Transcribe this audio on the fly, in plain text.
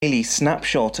daily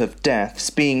snapshot of deaths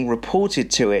being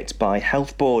reported to it by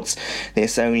health boards.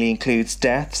 This only includes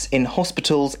deaths in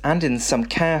hospitals and in some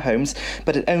care homes,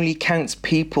 but it only counts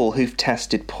people who've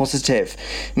tested positive.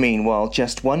 Meanwhile,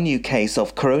 just one new case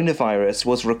of coronavirus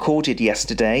was recorded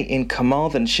yesterday in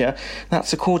Carmarthenshire.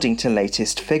 That's according to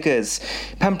latest figures.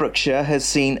 Pembrokeshire has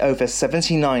seen over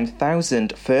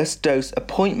 79,000 first dose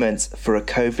appointments for a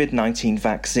COVID-19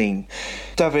 vaccine.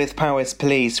 Dyfed-Powys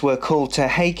Police were called to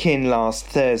Hakin last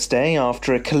Thursday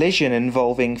after a collision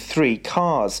involving 3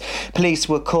 cars. Police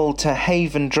were called to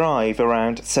Haven Drive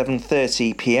around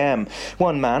 7:30 p.m.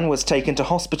 One man was taken to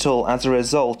hospital as a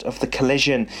result of the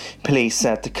collision. Police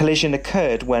said the collision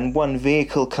occurred when one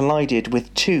vehicle collided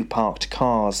with 2 parked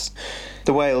cars.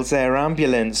 The Wales Air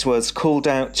Ambulance was called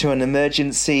out to an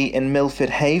emergency in Milford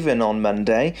Haven on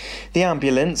Monday. The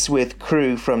ambulance, with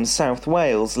crew from South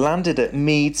Wales, landed at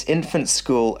Meads Infant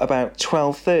School about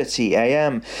 12:30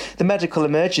 a.m. The medical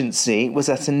emergency was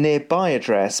at a nearby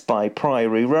address by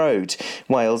Priory Road.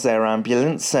 Wales Air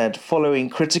Ambulance said following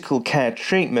critical care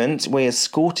treatment, we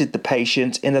escorted the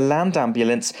patient in a land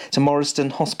ambulance to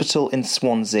Morriston Hospital in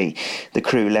Swansea. The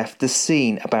crew left the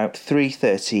scene about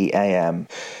 3:30 a.m.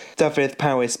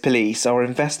 Dyfed-Powys Police are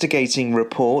investigating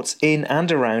reports in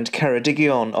and around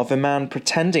Ceredigion of a man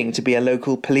pretending to be a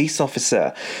local police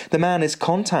officer. The man is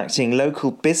contacting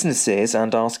local businesses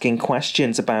and asking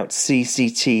questions about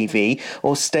CCTV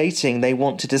or stating they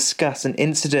want to discuss an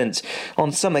incident.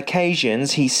 On some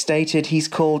occasions, he stated he's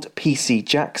called PC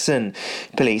Jackson.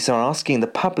 Police are asking the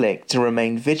public to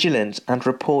remain vigilant and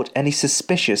report any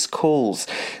suspicious calls.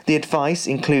 The advice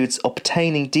includes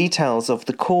obtaining details of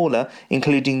the caller,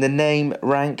 including the name,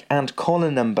 rank and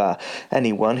collar number.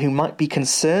 Anyone who might be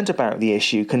concerned about the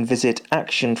issue can visit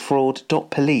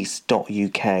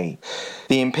actionfraud.police.uk.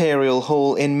 The Imperial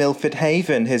Hall in Milford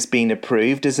Haven has been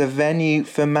approved as a venue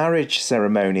for marriage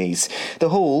ceremonies. The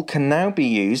hall can now be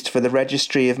used for the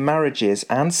Registry of Marriages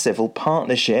and Civil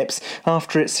Partnerships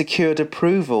after it secured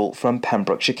approval from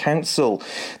Pembrokeshire Council.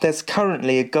 There's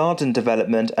currently a garden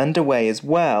development underway as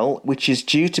well, which is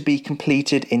due to be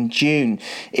completed in June.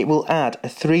 It will add a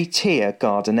 3-tier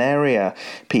garden area.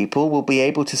 People will be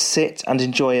able to sit and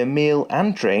enjoy a meal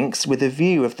and drinks with a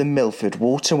view of the Milford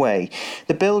Waterway.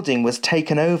 The building was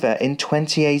taken over in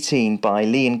 2018 by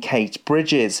Lee and Kate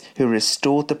Bridges, who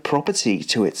restored the property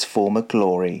to its former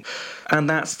glory. And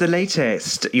that's the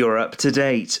latest. You're up to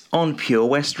date on Pure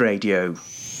West Radio.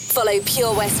 Follow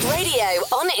Pure West Radio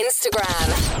on Instagram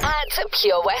at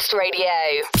Pure West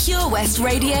Radio. Pure West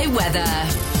Radio weather.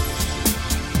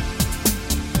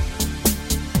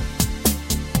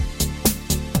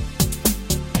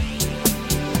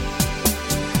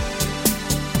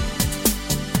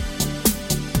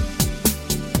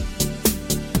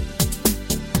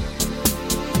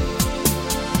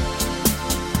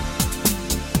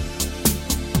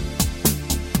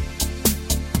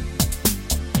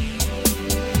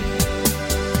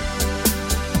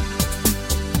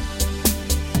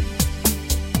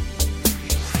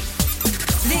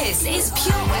 This is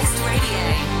Pure West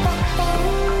Radio.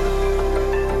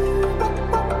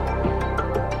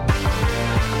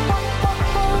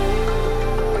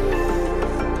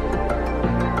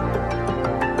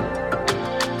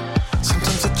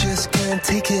 Sometimes I just can't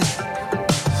take it.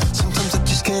 Sometimes I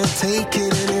just can't take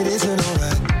it, and it isn't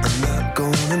alright. I'm not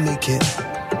gonna make it,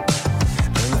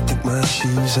 and I think my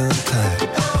shoes untied.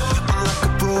 I'm like a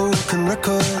broken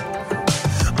record.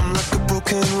 I'm like a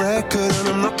broken record, and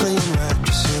I'm not playing right.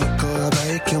 Just cynical about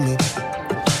it, kill me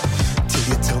till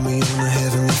you tell me on the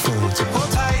heavenly phone to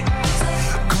hold tight.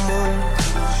 Come on,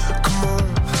 come on,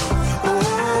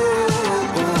 oh, oh,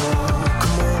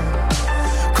 come on,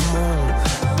 come on.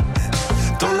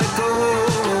 Don't let go.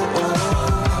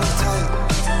 Hold tight,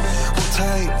 hold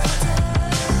tight.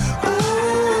 Oh,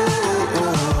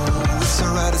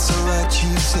 it's alright,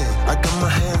 you said. I got my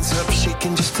hands up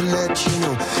shaking just to let you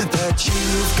know that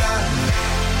you've got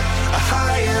a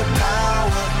higher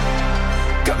power.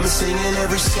 Got me singing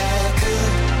every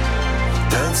second,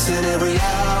 dancing every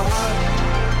hour.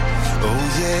 Oh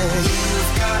yeah,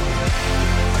 you've got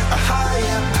a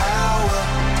higher power,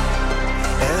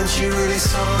 and she really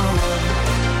someone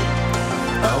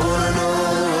I wanna know.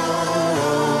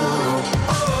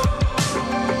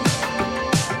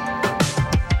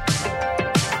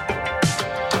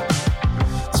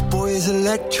 This boy is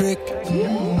electric.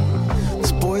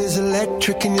 This boy is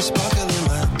electric, and you're sparkling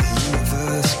like the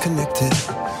universe connected.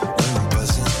 When I'm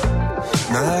buzzing,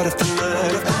 night after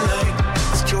night after night.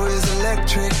 This joy is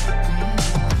electric.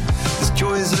 This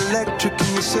joy is electric, and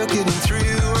you're circuiting through.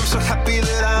 I'm so happy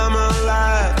that I'm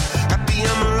alive. Happy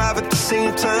I'm alive at the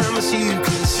same time as you,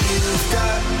 'cause you've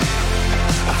got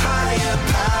a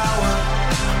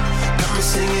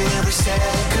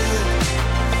second,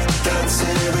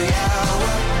 dancing every hour.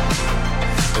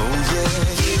 Oh yeah,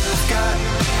 you've got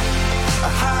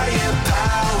a higher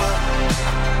power,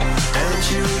 and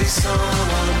you're really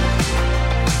someone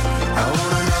I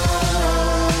wanna know.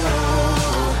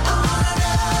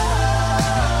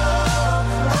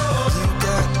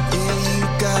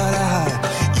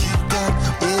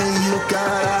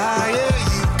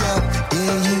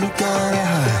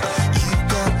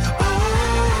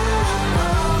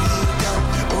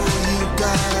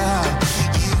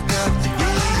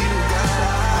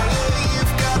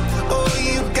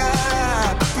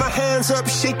 Up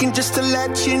shaking just to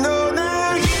let you know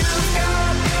now you've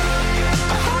got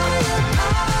a higher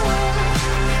power.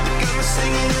 You got me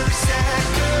singing every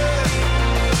second,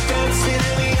 dancing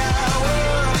every hour.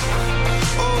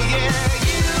 Oh yeah,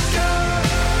 you've got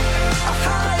a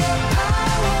higher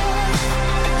power.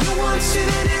 You want it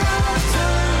any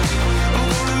lifetime. I'm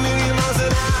going a million miles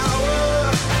an hour.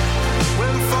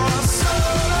 When for so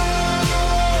long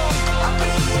I've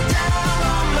been down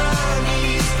on my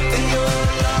knees in your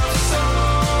love.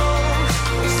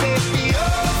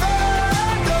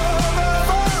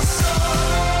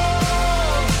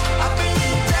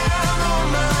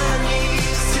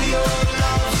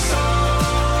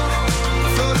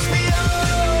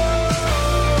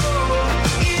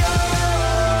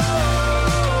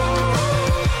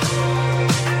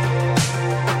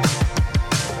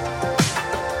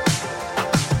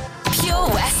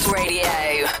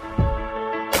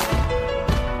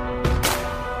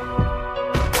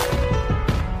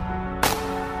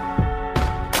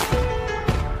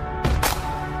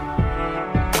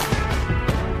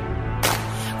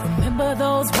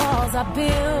 I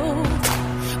built,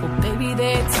 well baby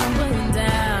they're tumbling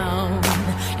down,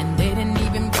 and they didn't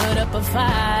even put up a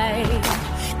fight,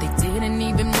 they didn't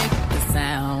even make a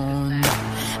sound.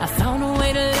 I found a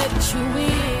way to let you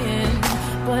in,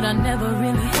 but I never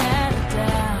really had a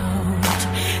doubt.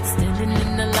 Standing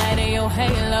in the light of your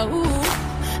halo,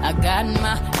 I got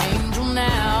my angel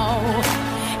now.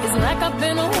 It's like I've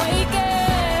been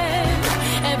awakened,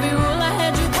 every rule I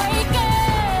had you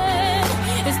breaking,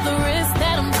 it's the risk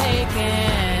that I'm taking.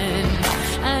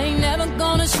 I ain't never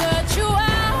gonna shut you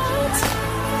out.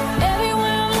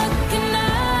 Everywhere I'm looking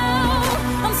now,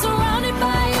 I'm surrounded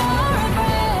by your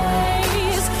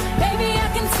embrace. Baby, I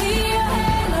can see your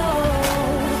halo.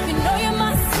 You know you're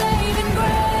my saving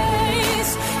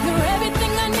grace. You're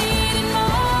everything I need and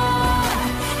more.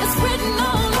 It's written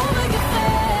all over your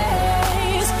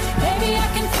face. Baby, I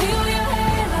can feel your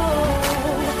halo.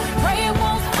 Pray it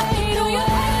won't fade away.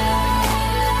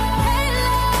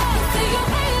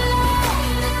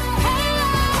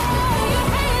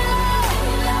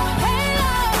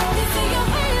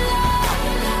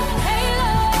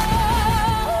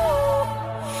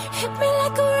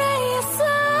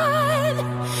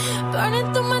 Burning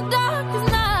through my darkest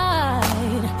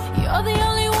night. You're the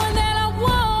only one that I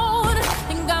want,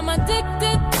 think I'm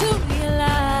addicted to your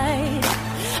light.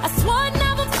 I swore I'd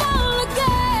never fall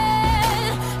again,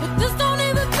 but this don't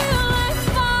even feel like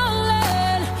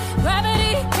falling.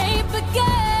 Gravity can't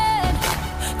begin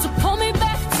to pull me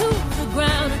back to the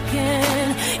ground again.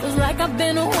 It was like I've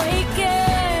been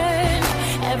awakened,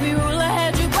 every rule I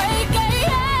had you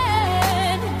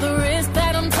breaking, the risk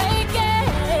that I'm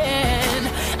taking,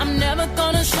 I'm never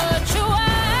gonna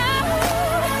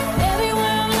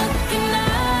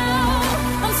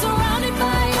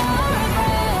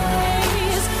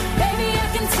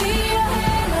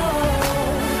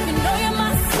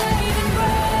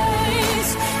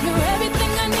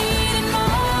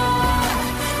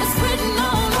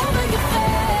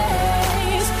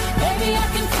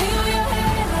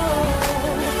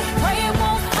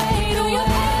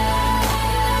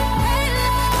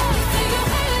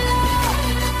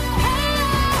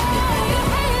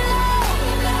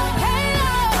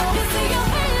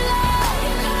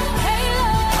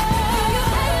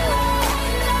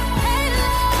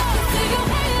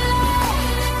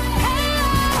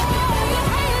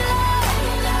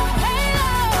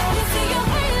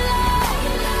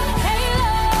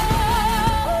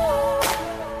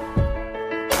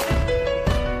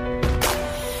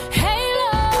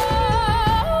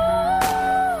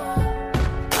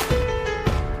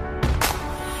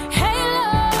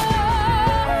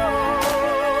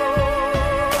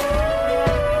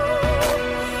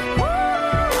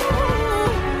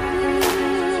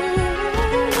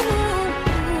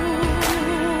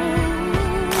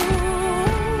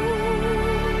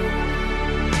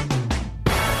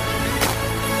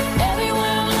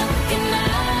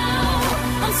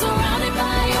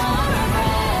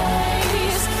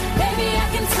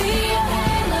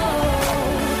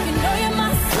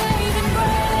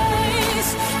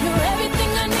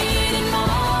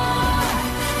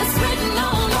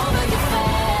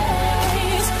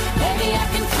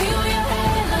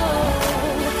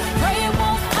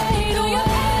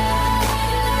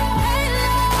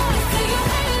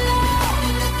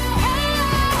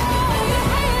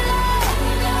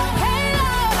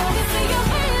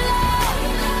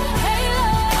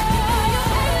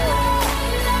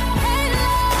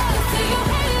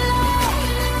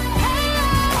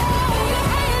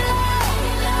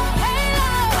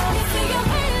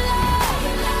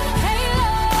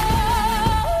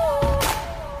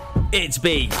It's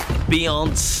Beyonce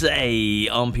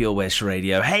on Pure West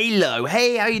Radio. Hello,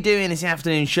 hey, how you doing? It's the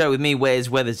afternoon show with me. Where's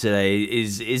weather today?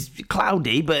 Is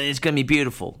cloudy, but it's going to be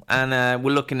beautiful. And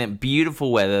we're looking at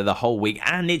beautiful weather the whole week.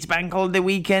 And it's bank holiday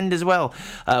weekend as well,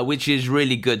 which is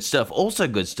really good stuff. Also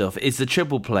good stuff is the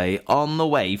triple play on the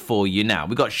way for you now.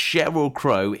 We've got Sheryl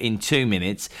Crow in 2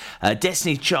 minutes.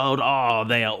 Destiny's Child,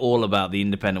 they are all about the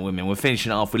independent women. We're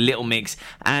finishing it off with Little Mix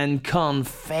and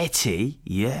Confetti.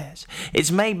 Yes. It's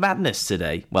May Madness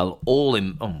today. Well,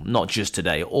 not just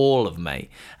today, all of May.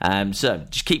 So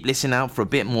just keep listening out for a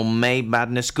bit more May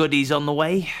Madness goodies on the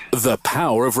way. The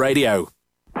power of radio.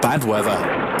 Bad weather.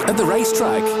 At the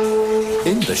racetrack.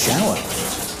 In the shower.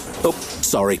 Oh,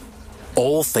 sorry.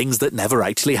 All things that never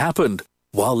actually happened.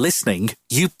 While listening,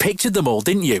 you pictured them all,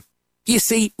 didn't you? You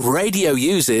see, radio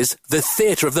uses the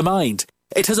theatre of the mind.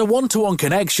 It has a one-to-one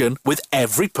connection with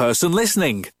every person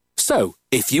listening. So,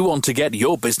 if you want to get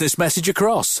your business message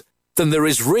across, then there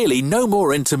is really no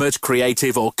more intimate,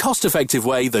 creative or cost-effective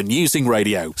way than using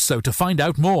radio. So to find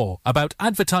out more about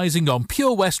advertising on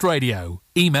Pure West Radio,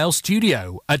 email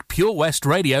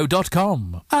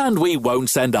studio@purewestradio.com. And we won't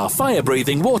send our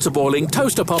fire-breathing, water-boiling,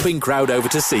 toaster-popping crowd over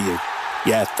to see you.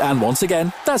 Yeah, and once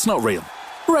again, that's not real.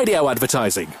 Radio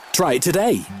advertising. Try it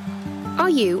today. Are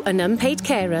you an unpaid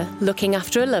carer looking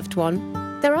after a loved one?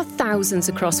 There are thousands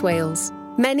across Wales,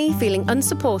 many feeling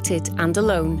unsupported and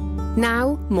alone.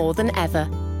 Now more than ever.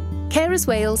 Carers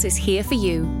Wales is here for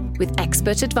you with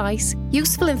expert advice,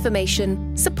 useful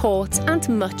information, support and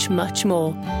much, much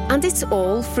more. And it's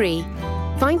all free.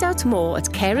 Find out more at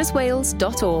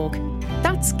carerswales.org.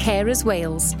 That's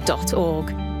carerswales.org.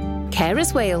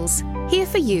 Carers Wales, here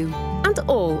for you and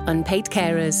all unpaid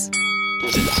carers.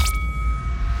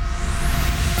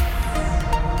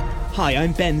 Hi,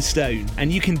 I'm Ben Stone,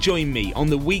 and you can join me on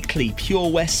the weekly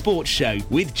Pure West Sports Show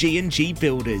with G&G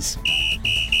Builders.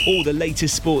 All the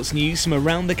latest sports news from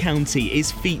around the county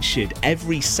is featured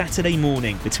every Saturday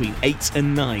morning between 8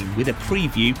 and 9 with a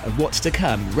preview of what's to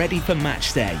come ready for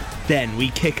match day. Then we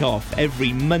kick off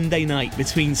every Monday night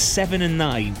between 7 and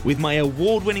 9 with my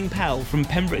award-winning pal from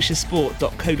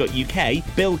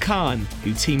pembrokeshiresport.co.uk, Bill Kahn,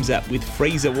 who teams up with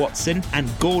Fraser Watson and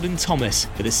Gordon Thomas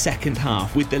for the second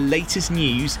half with the latest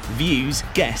news, views,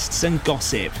 guests and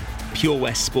gossip. Pure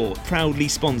West Sport, proudly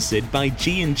sponsored by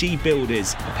G&G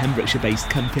Builders, a Pembrokeshire-based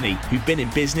company who've been in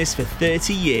business for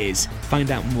 30 years. Find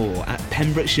out more at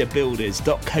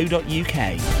pembrokeshirebuilders.co.uk.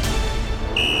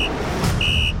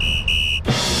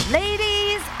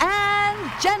 Ladies and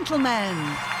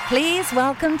gentlemen, please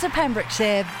welcome to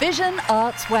Pembrokeshire Vision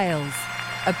Arts Wales,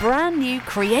 a brand new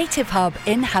creative hub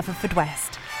in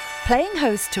Haverfordwest, playing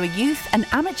host to a youth and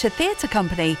amateur theatre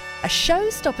company, a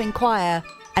show-stopping choir,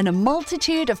 and a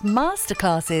multitude of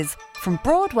masterclasses from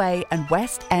Broadway and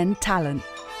West End talent,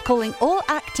 calling all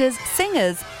actors,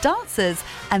 singers, dancers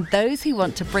and those who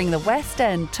want to bring the West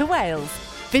End to Wales.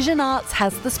 Vision Arts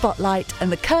has the spotlight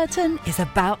and the curtain is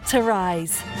about to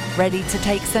rise. Ready to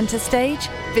take centre stage?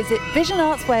 Visit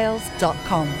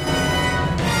visionartswales.com.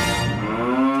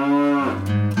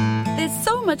 There's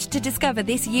so much to discover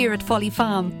this year at Folly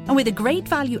Farm, and with a great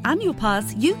value annual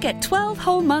pass you get 12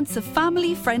 whole months of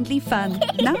family-friendly fun.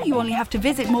 Now you only have to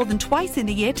visit more than twice in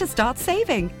a year to start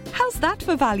saving. How's that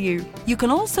for value? You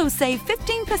can also save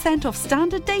 15% off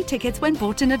standard day tickets when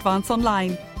bought in advance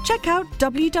online. Check out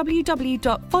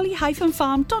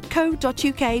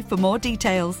www.folly-farm.co.uk for more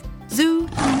details. Zoo,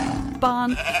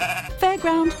 barn,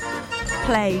 fairground,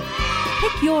 play.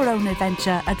 Pick your own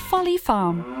adventure at Folly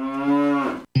Farm.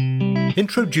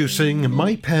 Introducing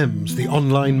MyPems, the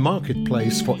online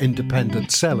marketplace for independent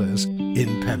sellers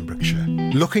in Pembrokeshire.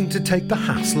 Looking to take the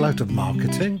hassle out of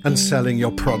marketing and selling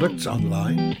your products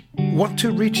online? Want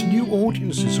to reach new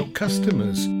audiences or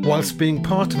customers whilst being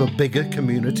part of a bigger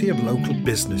community of local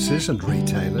businesses and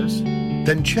retailers?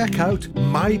 Then check out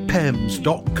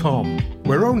mypems.com.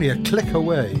 We're only a click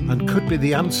away and could be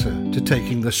the answer to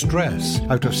taking the stress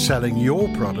out of selling your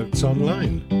products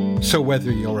online. So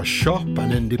whether you're a shop,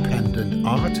 an independent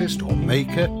artist or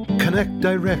maker, connect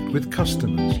direct with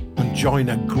customers and join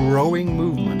a growing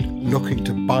movement looking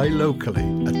to buy locally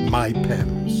at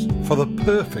MyPems. For the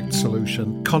perfect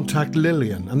solution, contact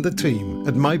Lillian and the team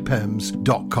at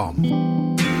mypems.com.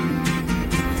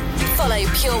 Follow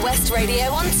Pure West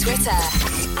Radio on Twitter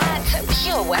at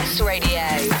Pure West Radio.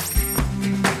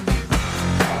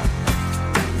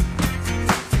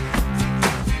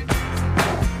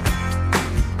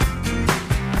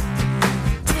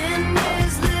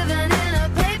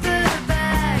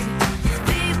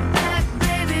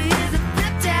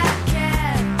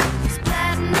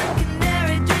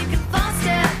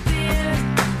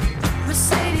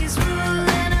 Mercedes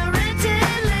ruling a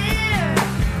rented Lear.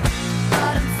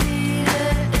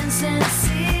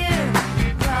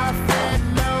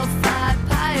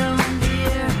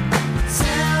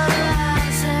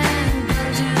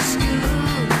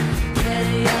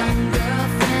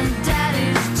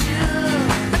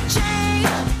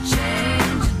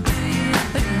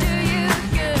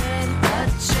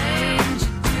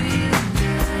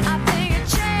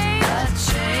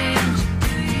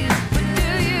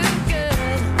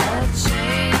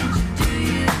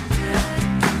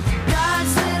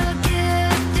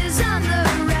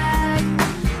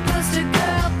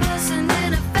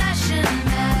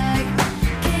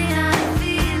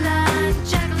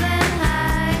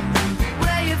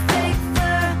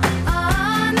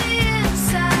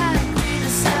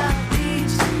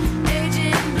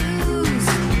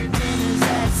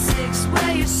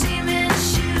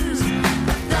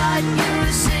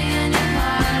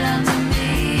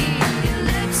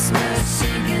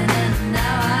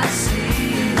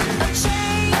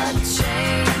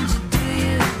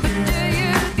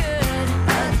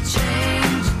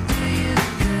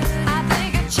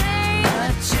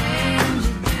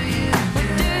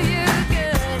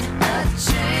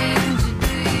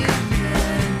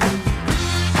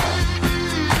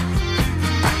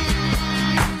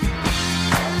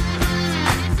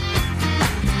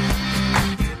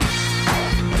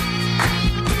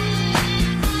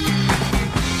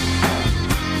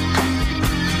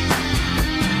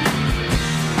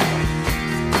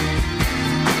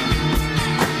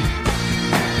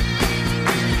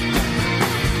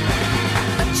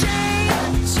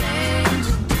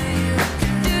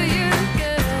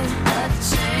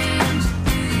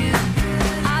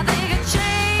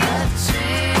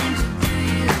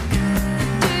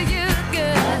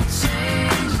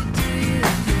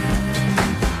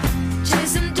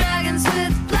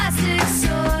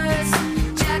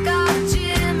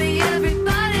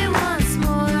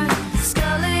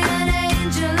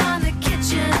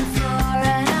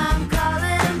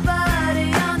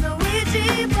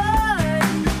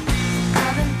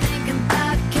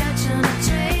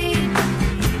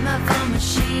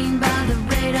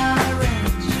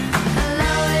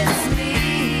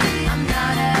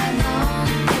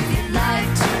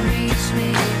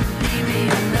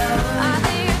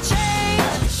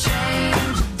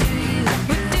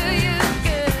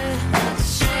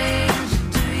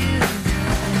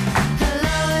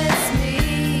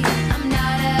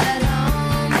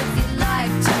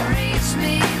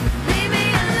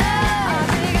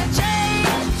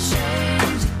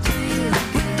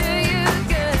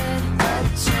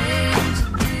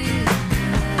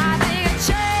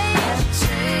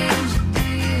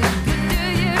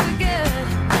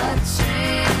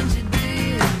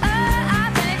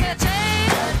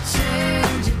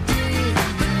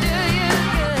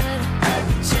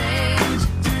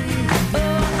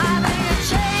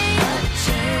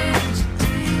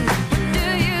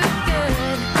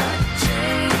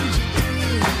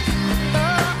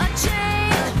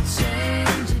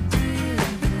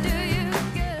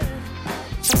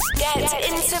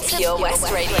 Pure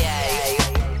West Radio.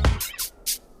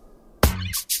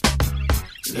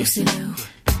 Lucy Lou,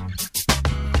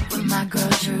 with my girl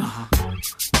Drew,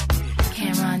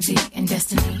 Cameron D and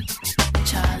Destiny,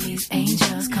 Charlie's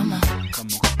Angels, come on.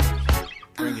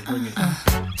 Bring it.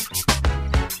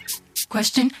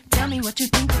 Question, tell me what you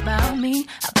think about me.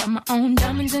 I buy my own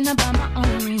diamonds and I buy my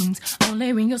own rings.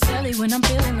 Only ring your celly when I'm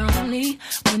feeling lonely.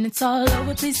 When it's all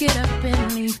over, please get up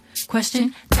and leave.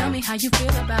 Question, tell me how you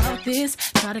feel about this.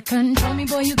 Try to control me,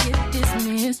 boy, you get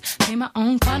dismissed. Pay my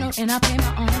own condo and I pay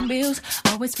my own bills.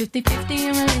 Always 50-50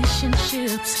 in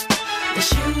relationships. The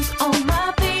shoes on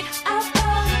my feet, I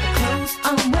bought. The clothes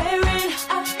I'm wearing,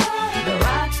 I bought. The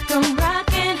rock I'm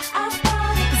rocking, I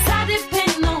bought. 'Cause I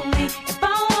depend on me. If I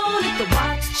wanted the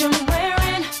watch I'm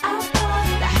wearing, I bought.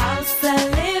 The house I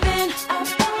live in, I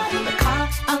bought. The car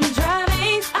I'm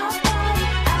driving, I bought.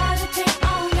 I depend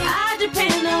on me. I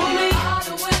depend on me. All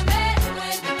the women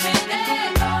independent,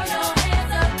 throw your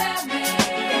hands up at me.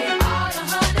 All the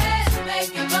honeys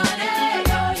making money,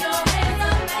 throw your hands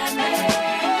up at me.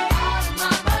 All the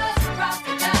mamas rock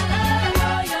the dollar,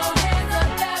 throw your hands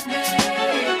up at me.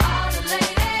 All the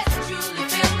ladies truly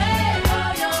feel me, throw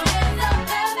your hands up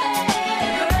at me.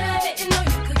 Girl, I didn't know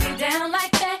you could get down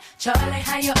like that. Charlie,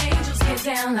 how your angels get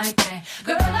down like that.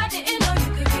 Girl, I didn't know you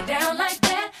could get down like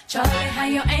that. Charlie, how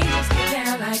your angels get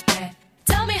down like that.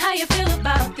 Tell me how you feel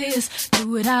about this. Do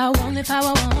what I want, live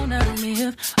how I wanna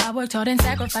live. I worked hard and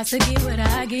sacrificed to get what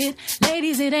I get.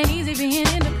 Ladies, it ain't easy being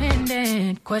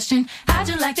independent. Question, how'd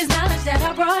you like this knowledge that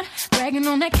I brought? Bragging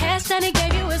on that cash that he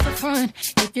gave you as the front.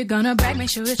 If you're gonna brag, make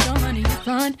sure it's your money you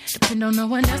fund. Depend on no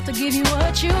one else to give you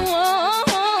what you want.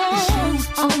 The shoes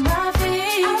on my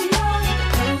feet, the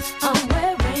clothes I'm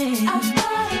wearing,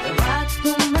 the rock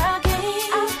I'm rocking.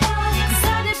 'Cause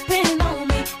I depend on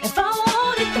me. If I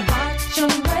wanted the watch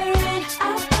I'm wearing,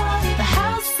 the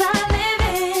house I live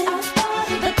in,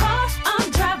 the car I'm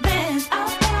driving, I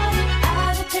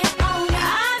depend on me.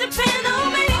 I depend on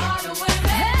me. All the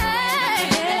women,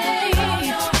 hey, throw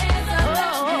your hands up at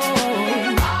me.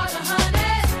 All the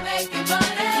honeys making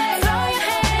money, throw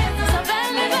your hands up at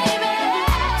me, baby.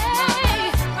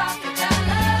 Rock the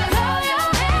dollar, throw your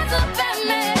hands up at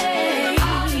me.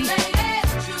 All the ladies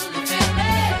truly feel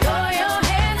me, throw your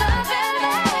hands up at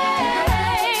me.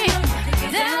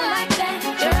 Get down like that,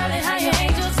 Charlie, how your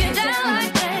angels get down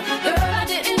like that. Girl, I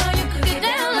didn't know you could get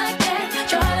down like that.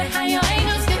 Charlie, how your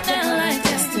angels get down like that.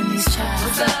 Destiny's Child,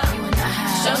 what's up? You and I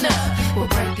have shown up. We'll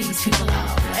break these people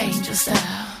off, angel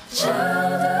style.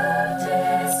 Child of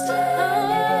destiny,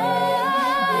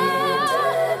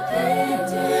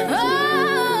 independent. No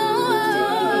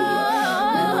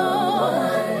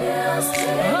one else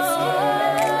takes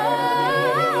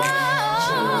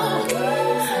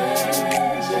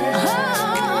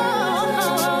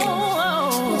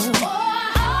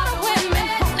all the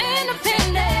women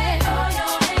independent, throw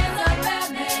your hands up at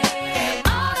me.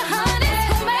 All the honeys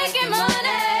who making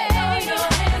money, throw your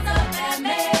hands up at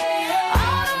me.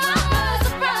 All the mamas who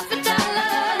profit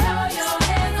dollar, throw your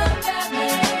hands up at me.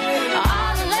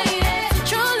 All the ladies who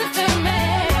truly feel me,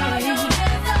 throw your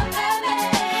hands up at me.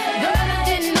 Girl, I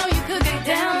didn't know you could get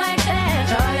down like that.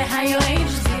 Charlie, how your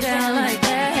angels get down like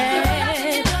that.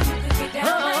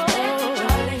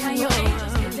 Charlie, how your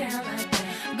angels get down like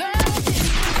that. Girl,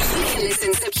 You can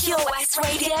listen to Pure West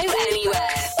Radio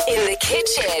anywhere. In the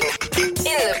kitchen,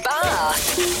 in the bath,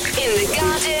 in the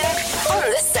garden, on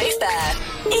the sofa,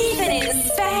 even in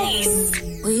space.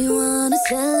 We wanna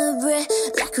celebrate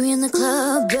like we in the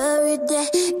club every day.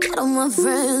 Got all my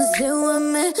friends here with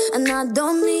me, and I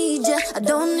don't need ya, I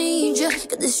don't need ya.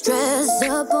 Got this stress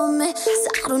up on me, so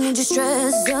I don't need you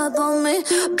stress up on me.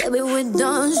 Baby, we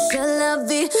done, c'est la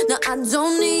vie. No, I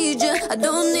don't need ya, I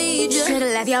don't need ya.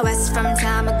 Should've left your ass from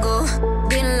time ago.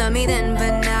 Didn't love me then,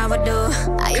 but now I do.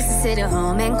 I used to sit at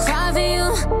home and cry for you.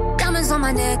 Diamonds on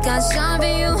my neck, I shine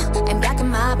for you. Ain't blocking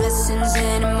my blessings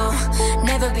anymore.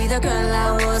 Never be the girl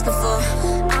I was before.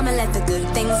 I'ma let the good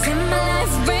things in my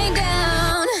life rain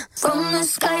down. From the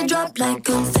sky, drop like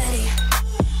confetti.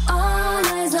 All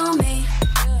eyes on me,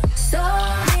 so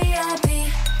VIP.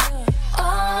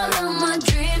 All of my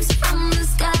dreams from the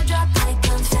sky, drop like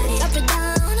confetti. Drop it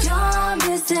down. You're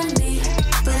missing me,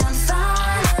 but I'm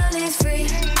finally free.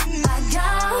 I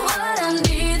got what I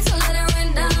need, so let it rain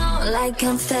down like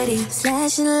confetti.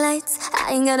 Flashing lights,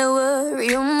 I ain't gotta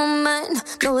worry on my mind.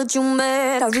 Know what you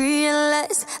made, I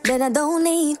realize that I don't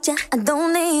need ya, I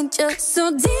don't need ya.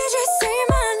 So DJ, say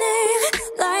my name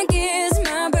like it's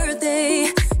my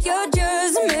birthday. You're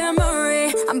just a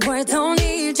memory, I'm boy, don't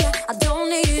need ya, I don't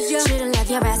need ya. Should've left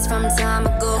your ass from time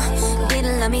ago.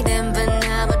 Didn't love me then, but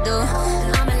now I do.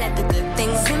 I'ma let the good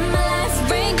things in my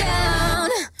life rain down.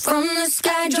 From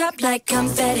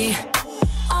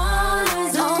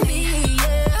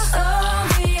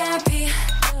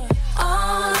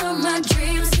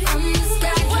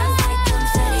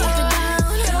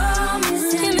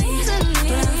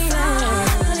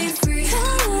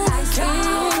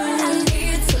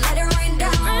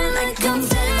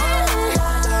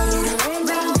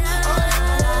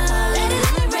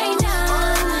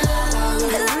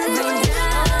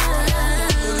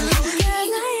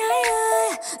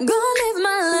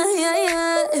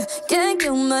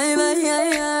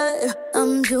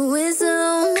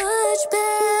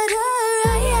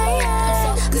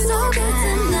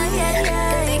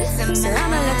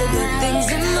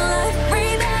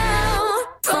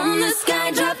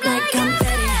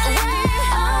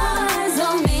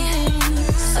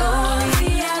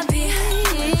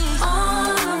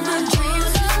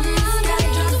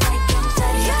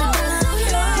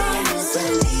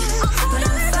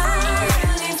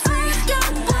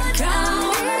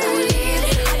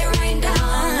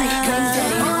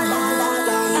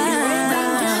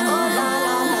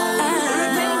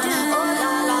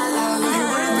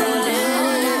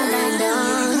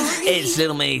Yes,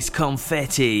 Little Mix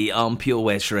Confetti on Pure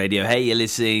West Radio. Hey, you're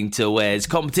listening to Wes.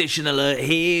 Competition alert,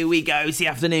 here we go. It's the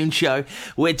afternoon show.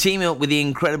 We're teaming up with the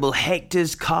incredible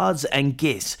Hector's Cards and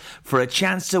Gifts for a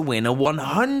chance to win a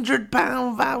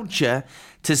 £100 voucher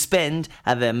to spend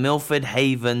at their Milford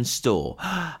Haven store.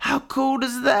 How cool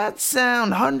does that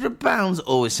sound? £100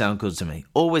 always sounds good to me.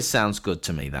 Always sounds good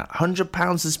to me, that.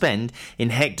 £100 to spend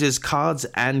in Hector's Cards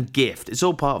and Gift. It's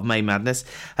all part of May Madness.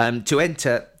 To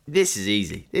enter, this is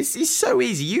easy. This is so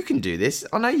easy. You can do this.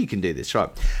 I know you can do this, right?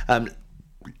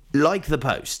 Like the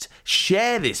post,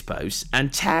 share this post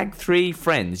and tag 3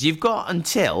 friends. You've got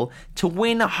until, to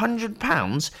win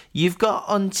 £100, you've got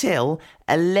until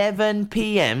 11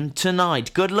 p.m.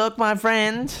 tonight. Good luck, my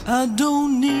friend. I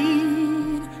don't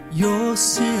need your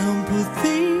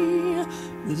sympathy.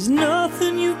 There's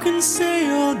nothing you can say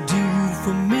or do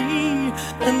for me.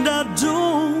 And I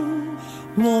don't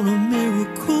want a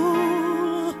miracle.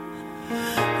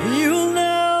 You'll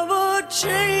never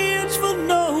change for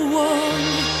no one.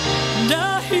 And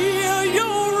I hear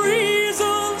your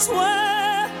reasons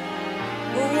why.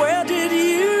 Where did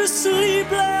you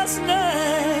sleep last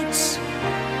night?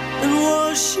 And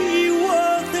was she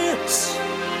worth it?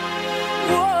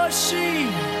 Was she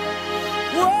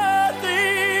worth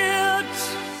it?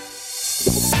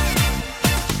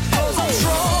 'Cause I'm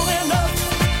strong enough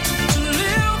to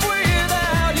live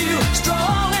without you.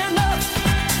 Strong enough,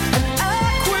 and I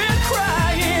quit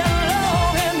crying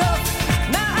long enough.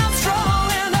 Now I'm strong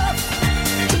enough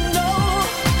to know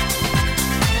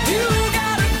you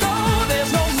gotta go.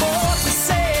 There's no more to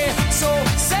say, so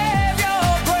save your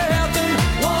breath and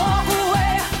walk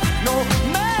away. No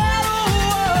matter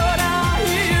what I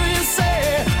hear you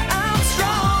say, I'm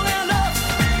strong enough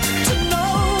to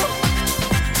know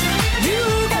you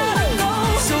gotta go.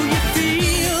 So you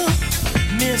feel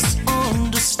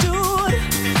misunderstood?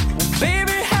 Well,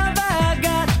 baby, have I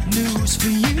got news for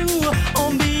you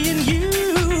on being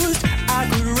used? I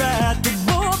could write the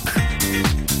book,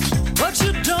 but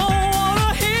you don't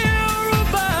wanna hear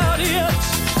about it.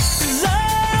 'Cause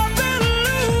I've been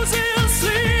losing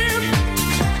sleep,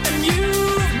 and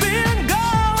you've been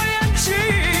going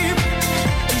cheap.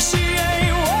 And she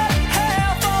ain't what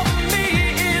half of me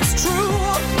is true.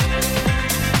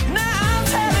 Now I'm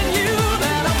telling you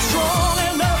that I'm strong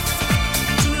enough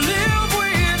to live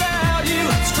without you.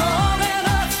 Strong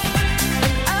enough,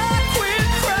 and I quit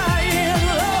crying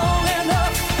long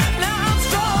enough. Now I'm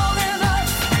strong enough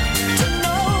to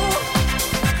know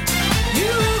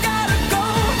you gotta go.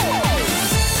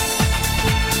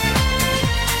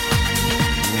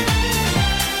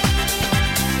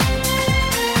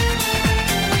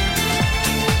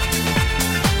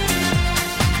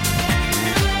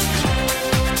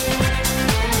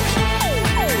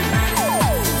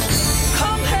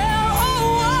 Come hell or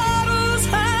waters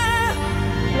high,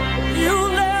 you'll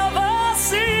never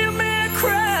see me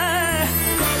cry.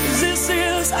 'Cause this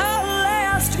is our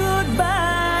last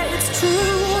goodbye, it's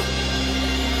true.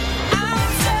 I'm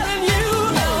telling you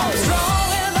now I'm strong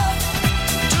enough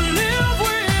to live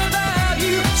without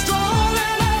you. Strong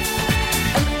enough,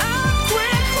 and I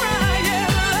quit crying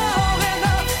long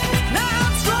enough. Now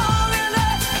I'm strong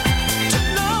enough to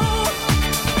know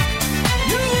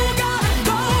you gotta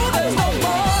go. There's no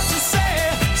more to say,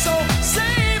 so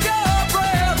save your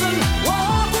breath and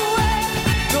walk away.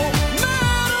 No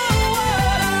matter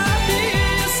what I hear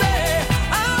you say,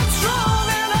 I'm strong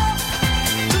enough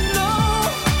to know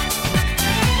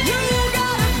you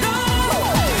gotta go.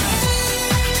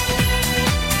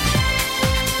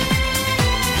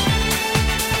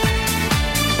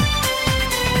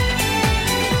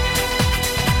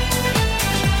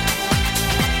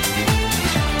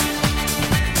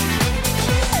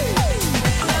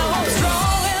 Now I'm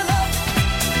strong enough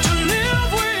to live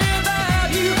without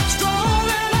you. Strong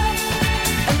enough,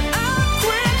 and I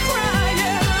quit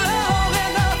crying long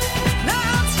enough. Now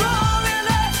I'm strong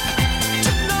enough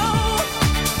to know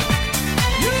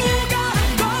you gotta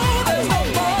go. There's no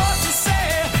more to say,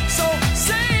 so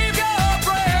save your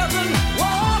breath and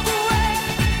walk away.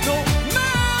 No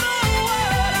matter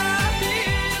what I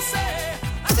hear you say.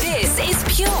 This is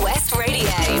Pure West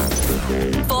Radio.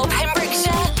 For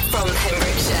Pembrokeshire, from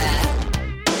Pembrokeshire.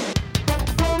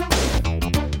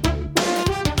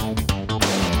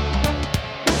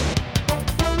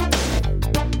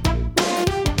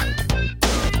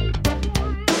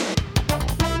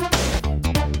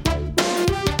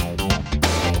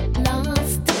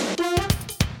 Lost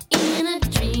in a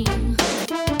dream.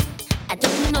 I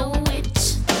don't know which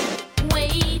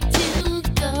way to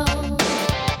go.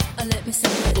 Let me say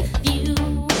it. If you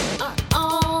are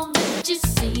all that you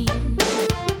seem,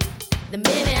 then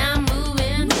maybe I'm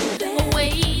moving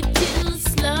way too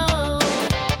slow.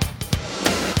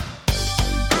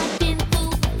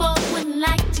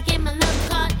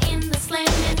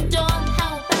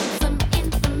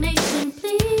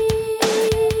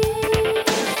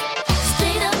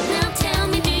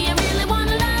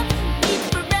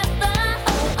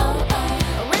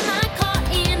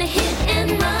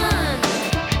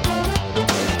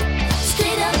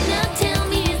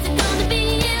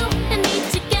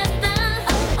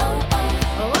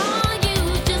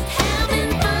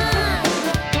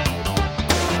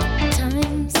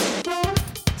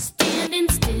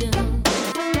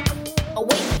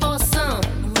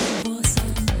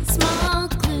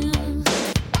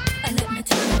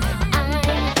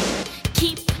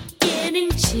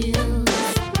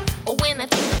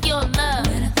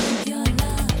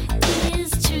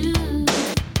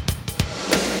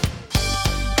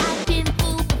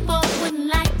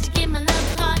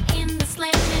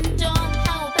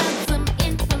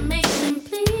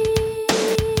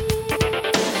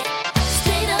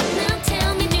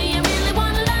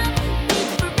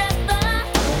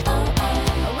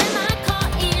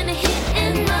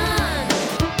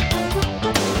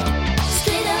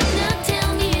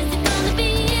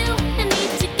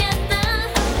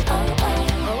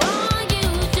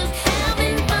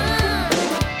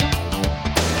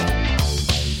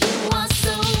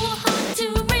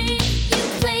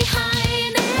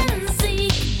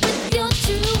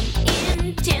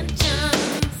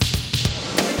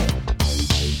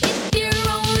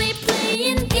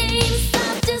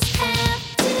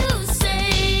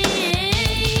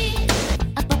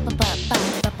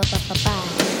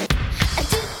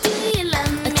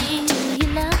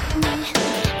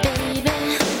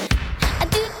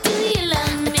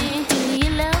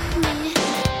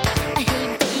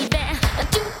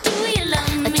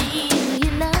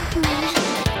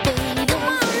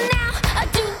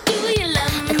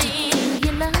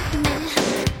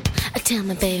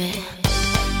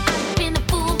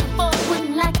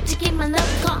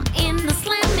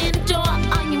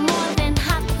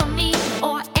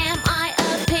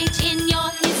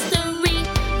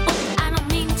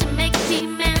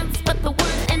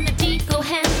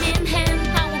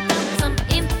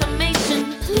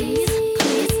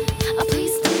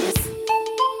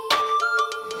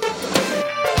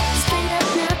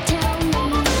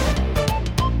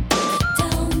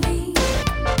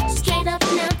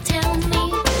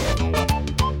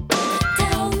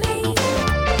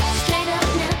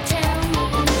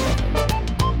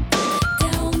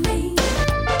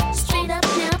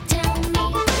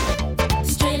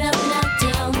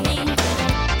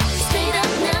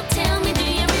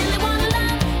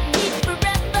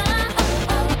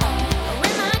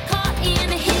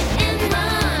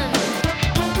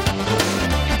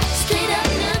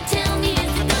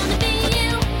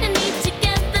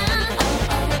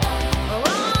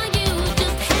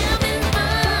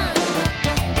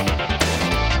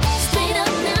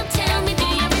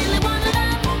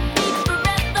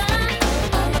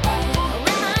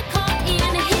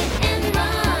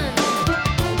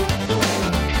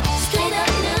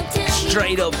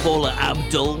 Straight up Paula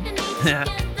Abdul.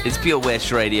 It's Pure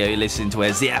West Radio. You're listening to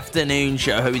us. The afternoon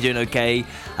show. Hope you're doing okay.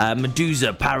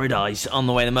 Medusa Paradise on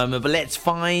the way in a moment. But let's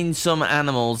find some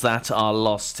animals that are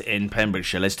lost in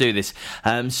Pembrokeshire. Let's do this.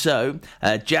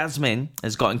 Jasmine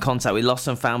has got in contact with Lost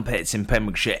and Found Pets in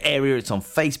Pembrokeshire area. It's on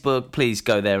Facebook. Please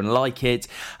go there and like it.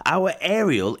 Our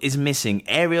Ariel is missing.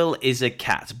 Ariel is a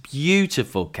cat.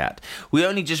 Beautiful cat. We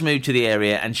only just moved to the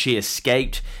area and she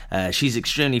escaped. She's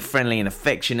extremely friendly and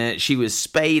affectionate. She was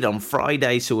spayed on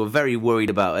Friday, so we're very worried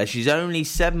about her. She's only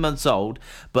 7 months old,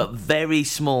 but very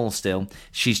small still.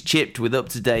 She's chipped with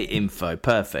up-to-date info.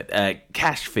 Perfect.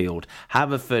 Cashfield,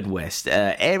 Haverfordwest.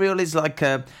 Ariel is like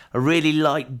a really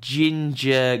light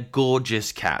ginger,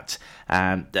 gorgeous cat.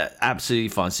 Absolutely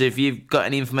fine. So if you've got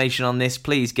any information on this,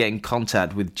 please get in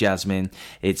contact with Jasmine.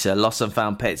 It's Lost and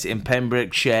Found Pets in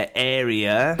Pembrokeshire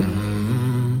area.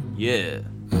 Yeah.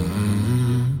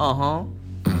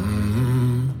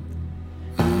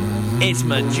 It's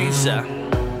Medusa.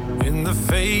 In the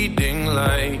fading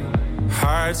light,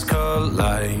 hearts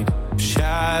collide.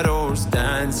 Shadows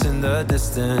dance in the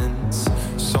distance.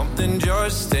 Something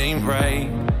just ain't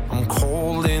right. I'm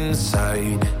cold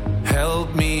inside.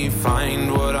 Help me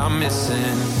find what I'm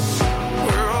missing.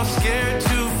 We're all scared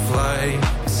to fly,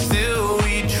 still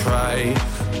we try.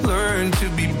 Learn to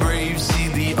be brave, see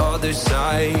the other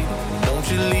side. Won't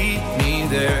you lead me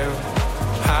there?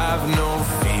 Have no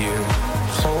fear.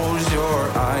 Close your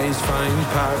eyes, find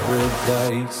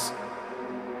paradise.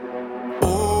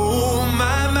 Oh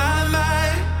my, my,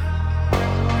 my.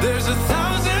 There's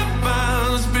 1,000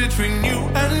 miles between you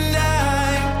and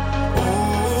I.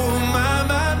 Oh my,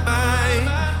 my,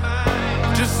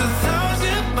 my. Just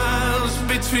 1,000 miles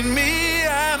between me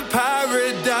and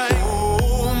paradise.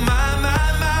 Oh my,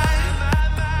 my, my.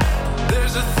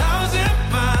 There's 1,000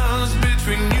 miles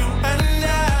between you and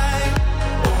I.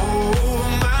 Oh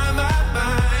my, my,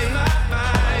 my.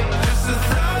 Just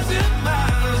 1,000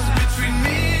 miles between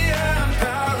me and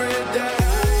paradise.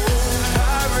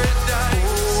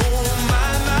 Paradise. Oh my,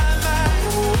 my, my.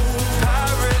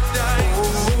 Paradise.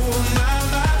 Oh my,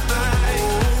 my, my.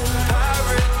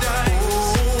 Paradise.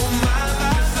 Oh my,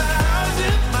 my, my.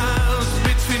 1,000 miles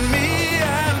between me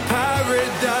and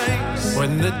paradise.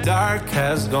 When the dark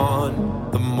has gone,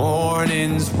 the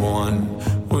morning's won.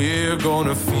 We're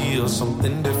gonna feel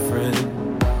something different.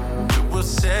 It will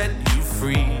set you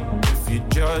free if you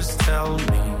just tell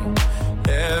me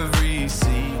every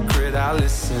secret I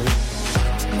listen.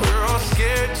 We're all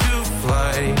scared to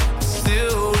fly,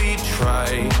 still we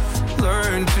try.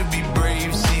 Learn to be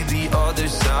brave, see the other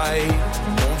side.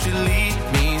 Won't you lead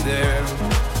me there?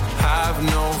 Have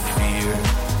no fear.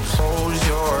 Close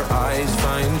your eyes,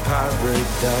 find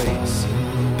paradise.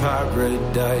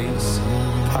 Paradise,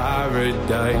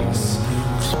 paradise.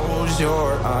 Close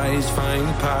your eyes, find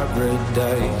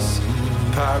paradise.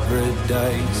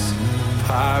 Paradise,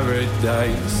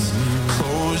 paradise.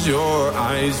 Close your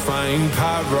eyes, find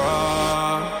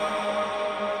paradise.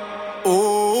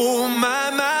 Oh my,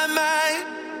 my, my.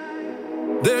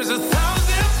 There's 1,000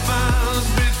 miles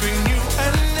between you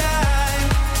and I.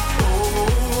 Oh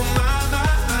my,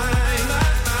 my,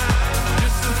 my.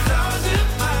 Just 1,000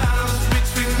 miles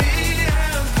between me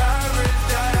and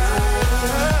paradise.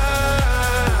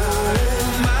 Oh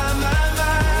my, my,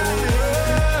 my.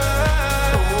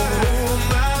 Oh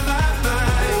my, my,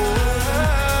 my.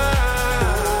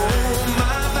 Oh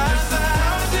my, my,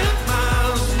 1,000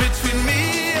 miles between me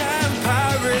and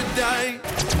paradise.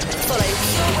 Follow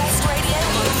Pure West Radio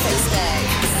on Facebook.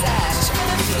 Search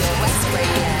Pure West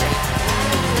Radio.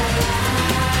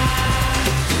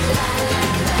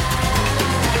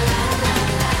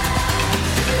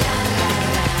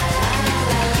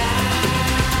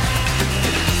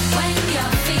 When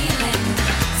you're feeling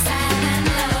sad and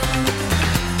low,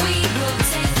 we will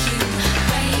take you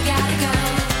where you gotta go.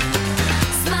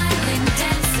 Smiling,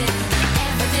 dancing,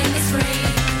 everything is free.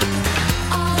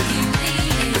 All you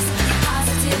need is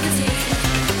positivity.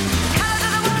 Colors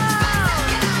of the world,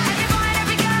 every boy and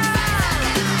every girl,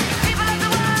 people of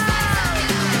the world.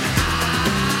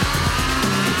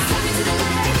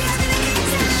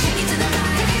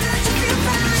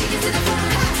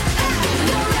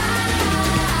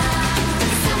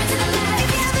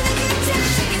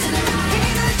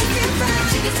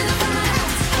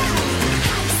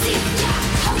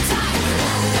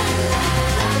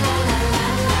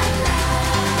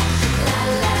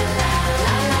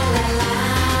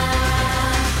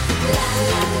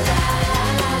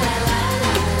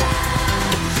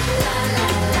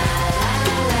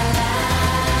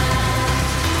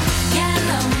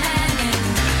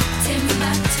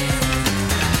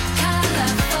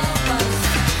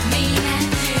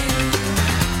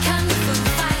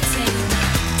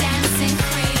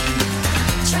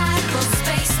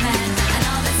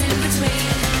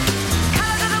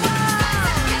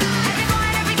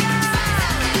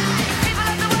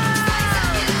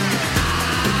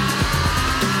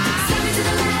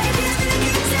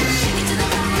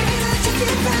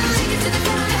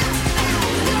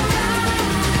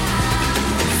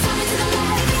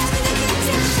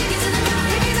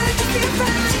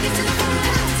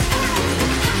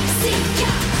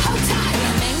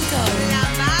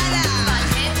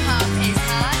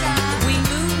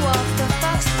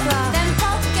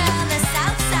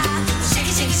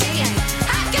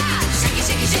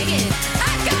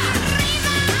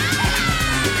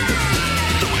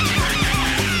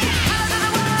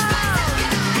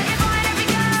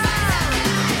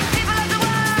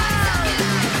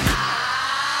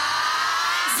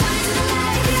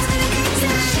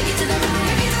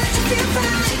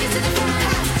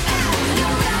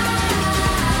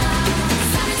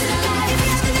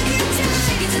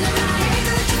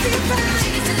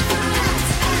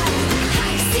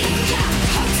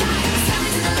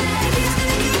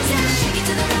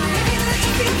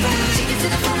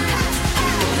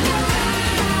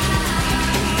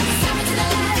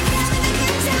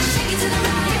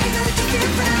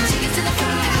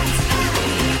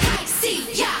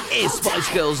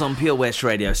 Spice Girls on Pure West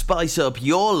Radio. Spice up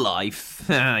your life.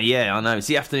 Yeah, I know. It's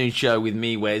the afternoon show with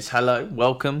me, Wes. Hello.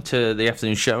 Welcome to the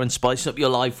afternoon show and spice up your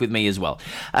life with me as well.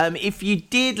 If you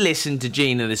did listen to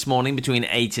Gina this morning between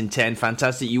 8 and 10,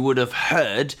 fantastic. You would have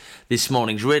heard this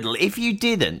morning's riddle. If you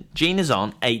didn't, Gina's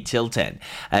on 8 till 10.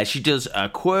 She does a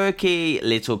quirky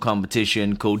little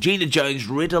competition called Gina Jones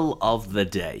Riddle of the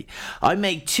Day. I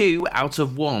make 2 out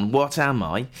of 1. What am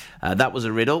I? That was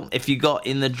a riddle. If you got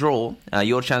in the draw,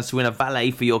 your chance to win a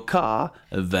valet for your car,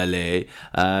 a valet,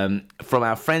 from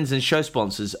our friends and show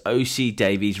sponsors, OC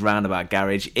Davies Roundabout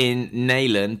Garage in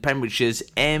Neyland, Pembrokeshire's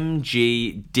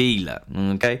MG dealer.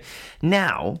 Okay?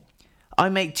 Now, I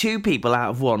make 2 people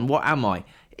out of 1. What am I?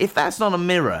 If that's not a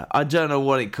mirror, I don't know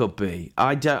what it could be.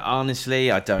 I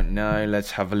don't know.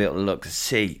 Let's have a little look. Let's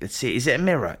see. Is it a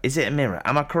mirror?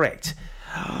 Am I correct?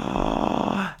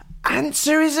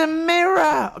 Answer is a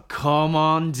mirror. Come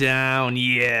on down.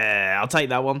 Yeah, I'll take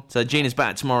that one. So Gina's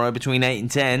back tomorrow between 8 and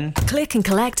 10. Click and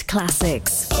collect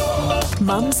classics.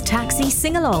 Mum's taxi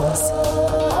sing-alongs.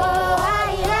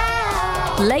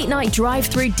 Late night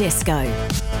drive-through disco.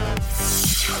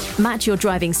 Match your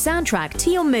driving soundtrack to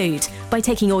your mood by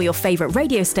taking all your favourite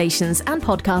radio stations and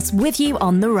podcasts with you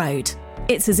on the road.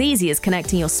 It's as easy as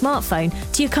connecting your smartphone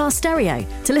to your car stereo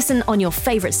to listen on your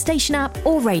favourite station app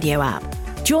or radio app.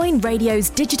 Join radio's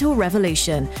digital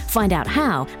revolution. Find out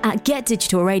how at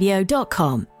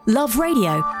getdigitalradio.com. Love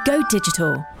radio. Go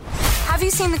digital. Have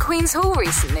you seen the Queen's Hall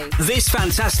recently? This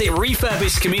fantastic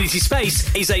refurbished community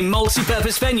space is a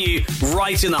multi-purpose venue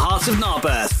right in the heart of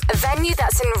Narberth. A venue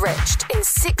that's enriched in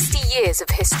 60 years of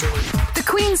history. The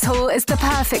Queen's Hall is the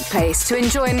perfect place to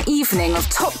enjoy an evening of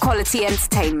top-quality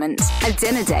entertainment, a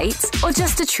dinner date, or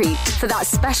just a treat for that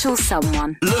special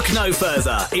someone. Look no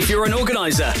further if you're an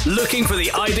organiser looking for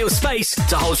the ideal space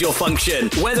to hold your function,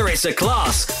 whether it's a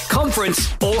class,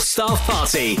 conference, or staff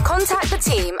party. Contact the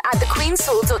team at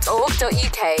thequeenshall.org.uk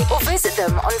or visit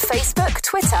them on Facebook,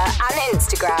 Twitter and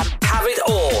Instagram. Have it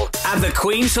all at the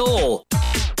Queen's Hall.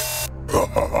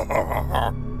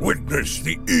 Witness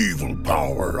the evil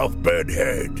power of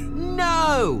Bedhead.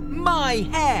 No! My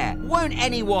hair! Won't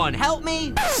anyone help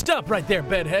me? Stop right there,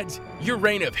 Bedhead. Your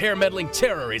reign of hair-meddling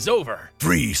terror is over.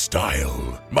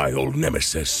 Freestyle, my old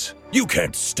nemesis. You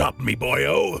can't stop me,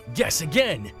 boyo. Guess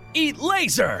again. Eat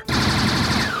laser!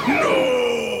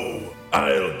 No!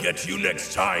 I'll get you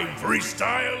next time,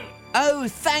 Freestyle. Oh,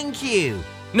 thank you.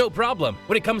 No problem.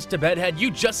 When it comes to Bedhead, you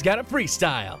just gotta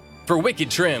freestyle. For wicked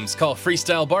trims, call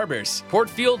Freestyle Barbers,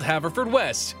 Portfield,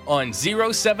 Haverfordwest, on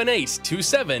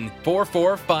 07827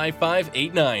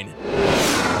 445589.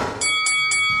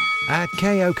 At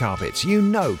KO Carpets, you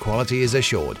know quality is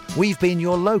assured. We've been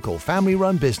your local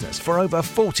family-run business for over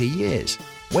 40 years.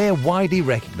 We're widely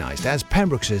recognised as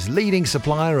Pembrokeshire's leading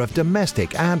supplier of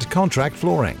domestic and contract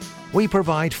flooring. We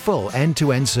provide full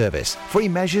end-to-end service, free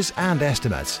measures and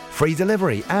estimates, free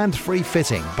delivery and free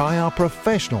fitting by our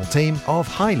professional team of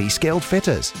highly skilled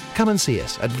fitters. Come and see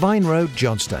us at Vine Road,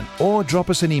 Johnston, or drop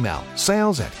us an email,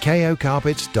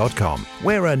 sales@kocarpets.com.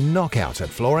 We're a knockout at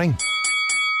flooring.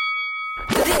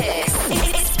 This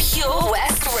is Pure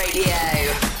West Radio.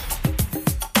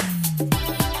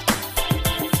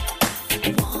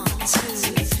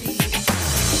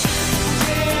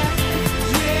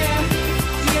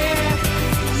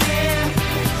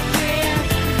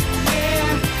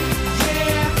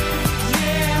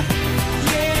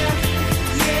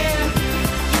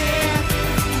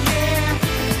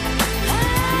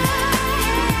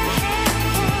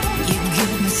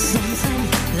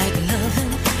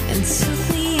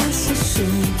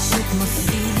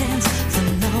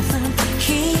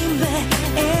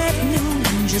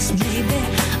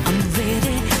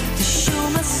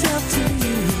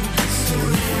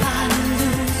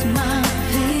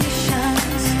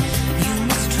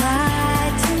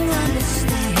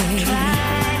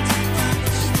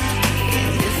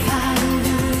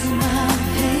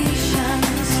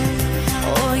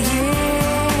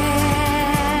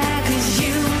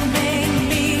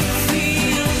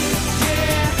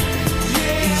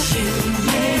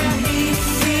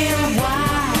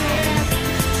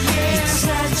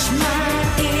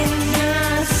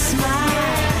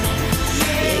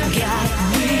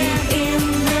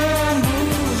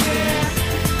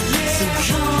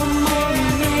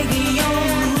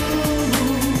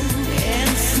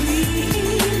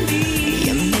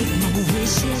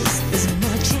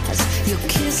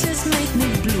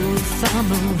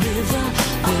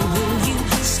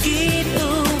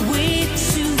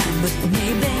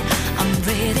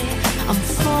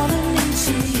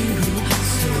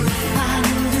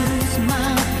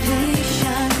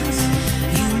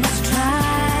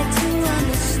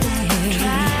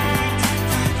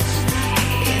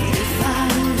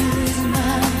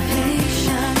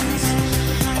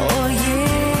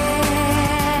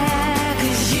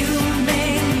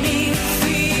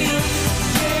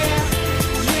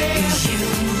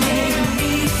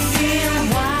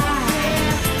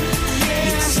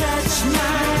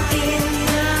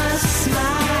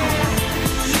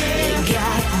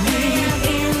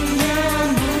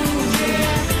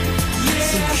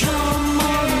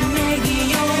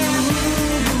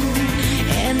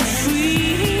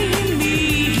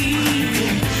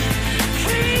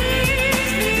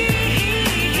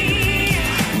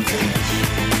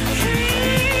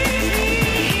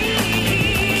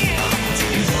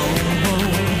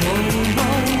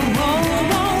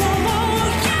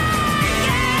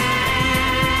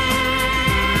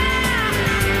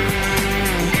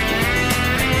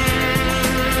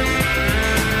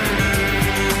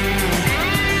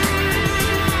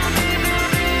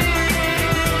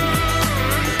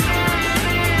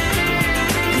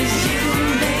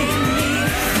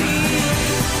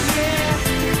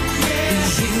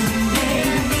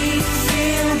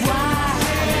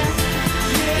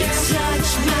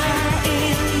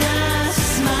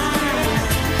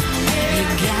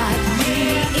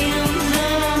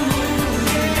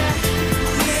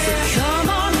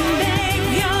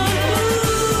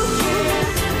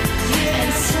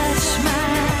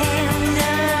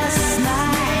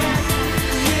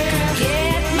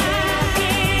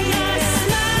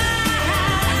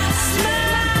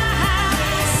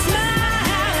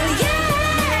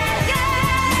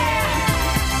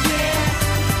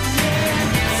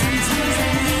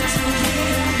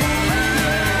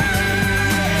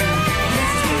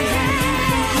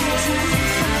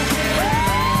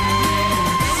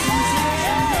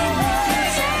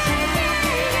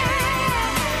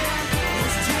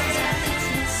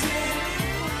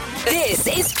 This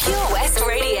is Pure West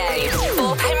Radio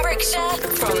for Pembrokeshire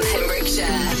from Pembrokeshire.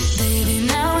 Baby,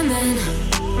 now and then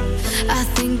I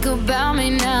think about me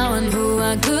now and who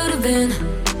I could have been.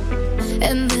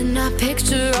 And then I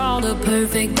picture all the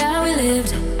perfect that we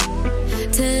lived,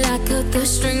 till I cut the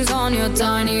strings on your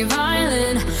tiny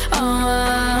violin.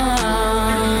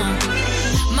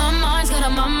 My mind's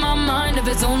got my mind of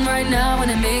its own right now, and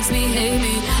it makes me hate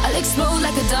me. I'll explode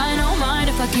like a dynamite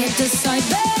if I can't decide,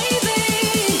 baby.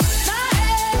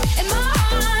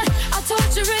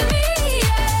 Torturing me,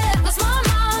 yeah. Lost my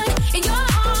mind in your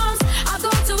arms. I go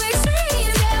to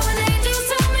extremes, yeah. When angels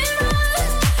tell me run,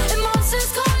 and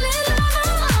monsters call it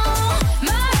love.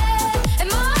 My head and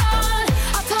my heart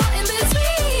are caught in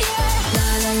between, yeah. La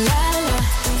la la la,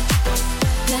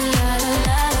 la la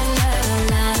la la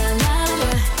la la la la,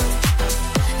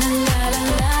 la la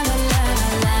la la la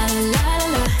la la la,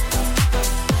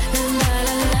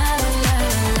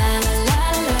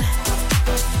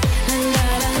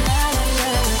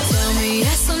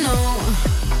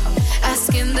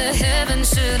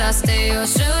 should I stay or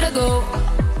should I go?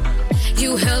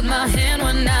 You held my hand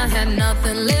when I had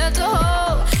nothing left to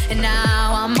hold, and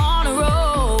now I'm on a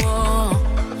roll.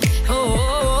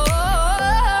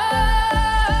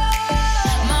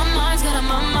 My mind's got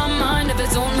my mind of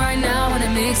its own right now, and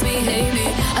it makes me hate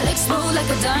me. I'll explode like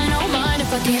a dynamite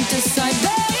if I can't decide,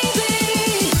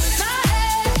 baby. My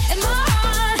head and my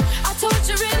heart are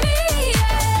torturing me,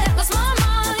 yeah. Lost my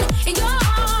mind in your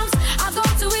arms. I go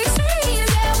to extremes,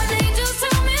 yeah. When angels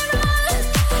tell me run,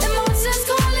 and monsters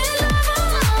call it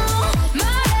love.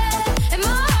 My head and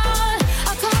my heart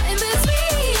are caught in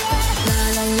between, yeah. La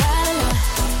la la la,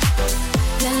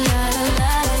 la la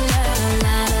la la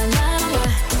la la la,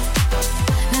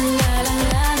 la la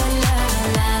la la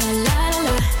la la la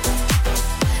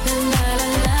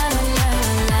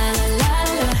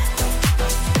la.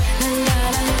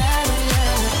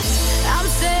 I'm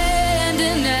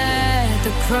standing at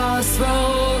the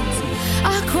crossroads.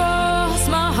 I cross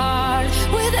my heart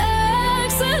with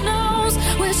X and O's.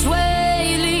 Which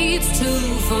way leads to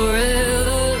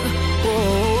forever?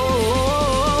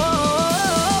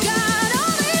 God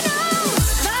only knows.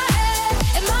 My head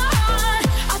and my heart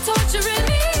are torturing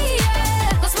me,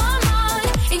 yeah. Lost my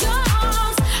mind in your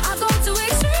arms. I go to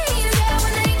extremes, yeah.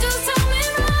 When angels tell me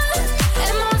run,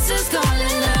 and monsters call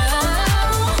it love.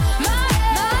 My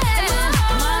head and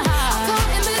my heart are caught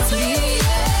in between,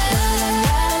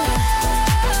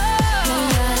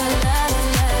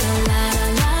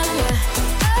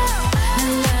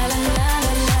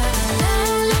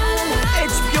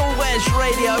 It's Pure West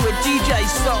Radio with DJ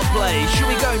Stop Play. Should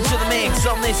we go into the mix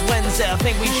on this Wednesday? I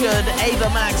think we should. Ava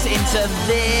Max into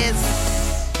this.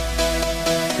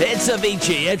 It's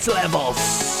Avicii, it's Levels.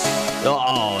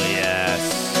 Oh,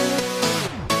 yes.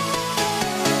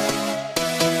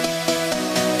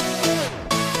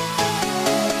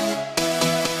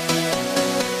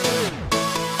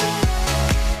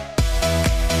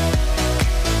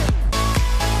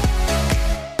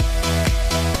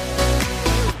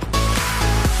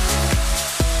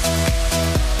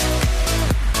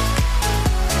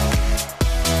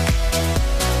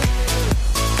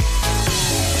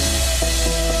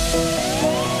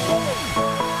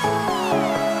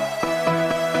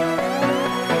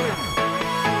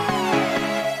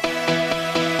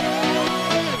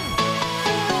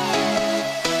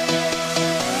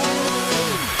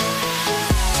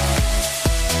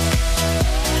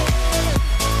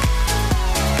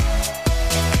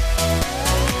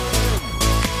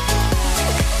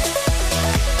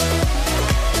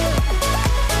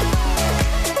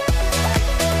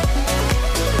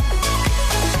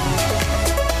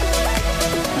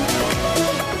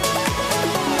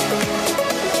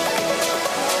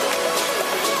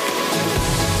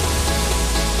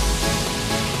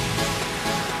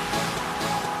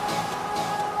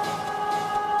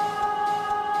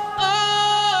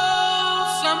 Oh,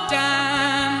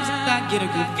 sometimes I get a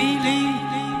good feeling,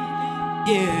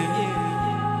 yeah.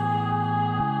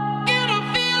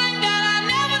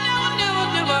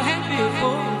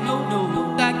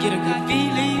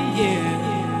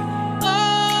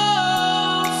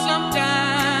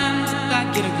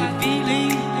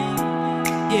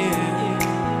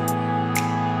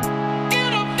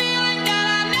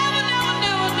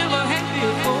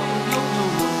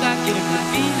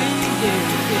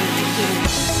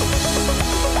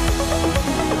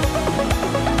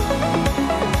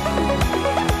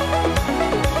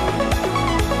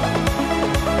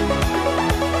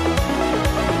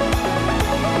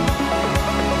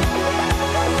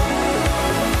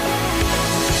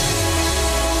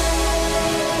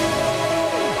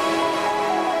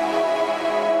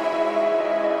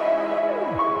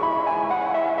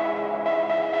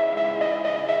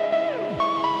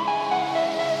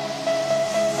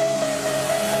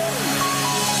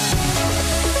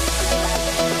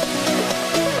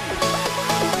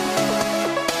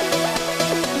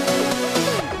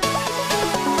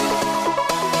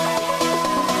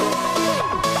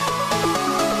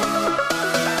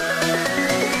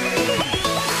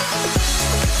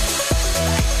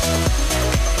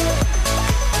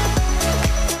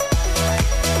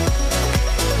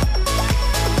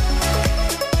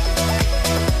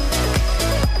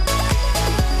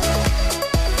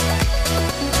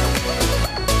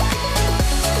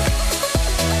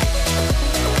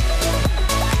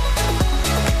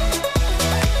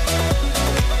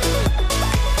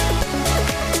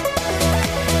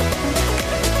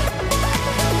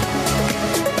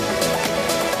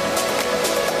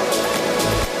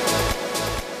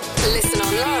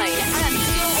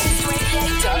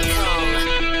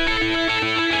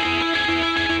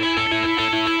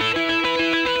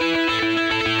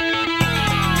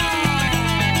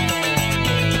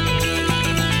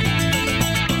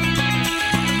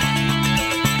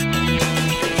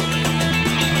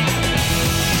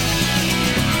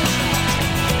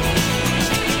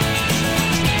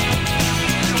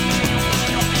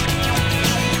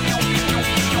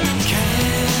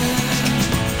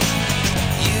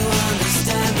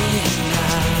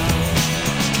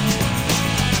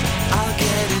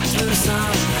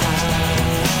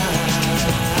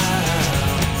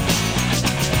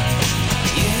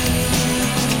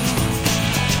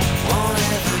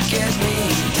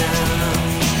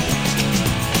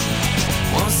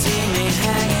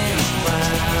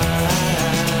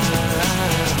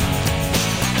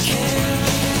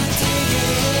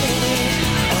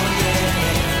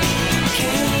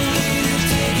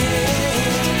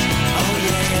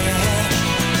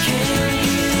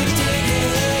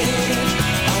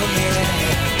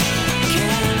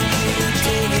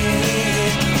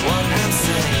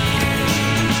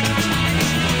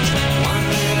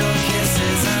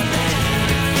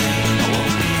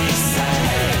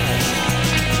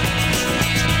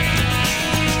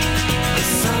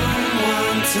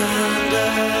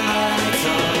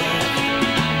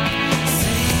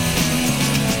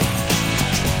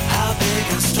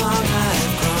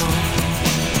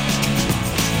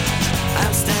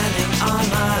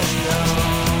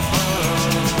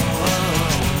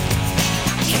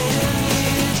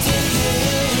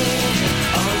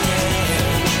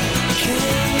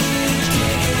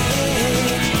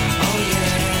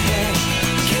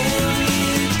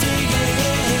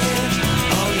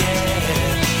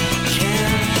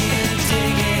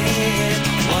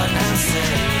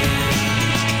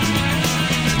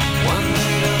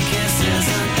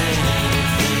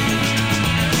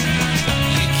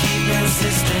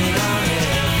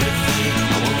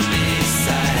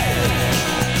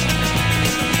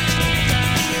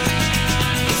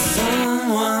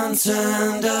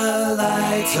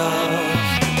 light up.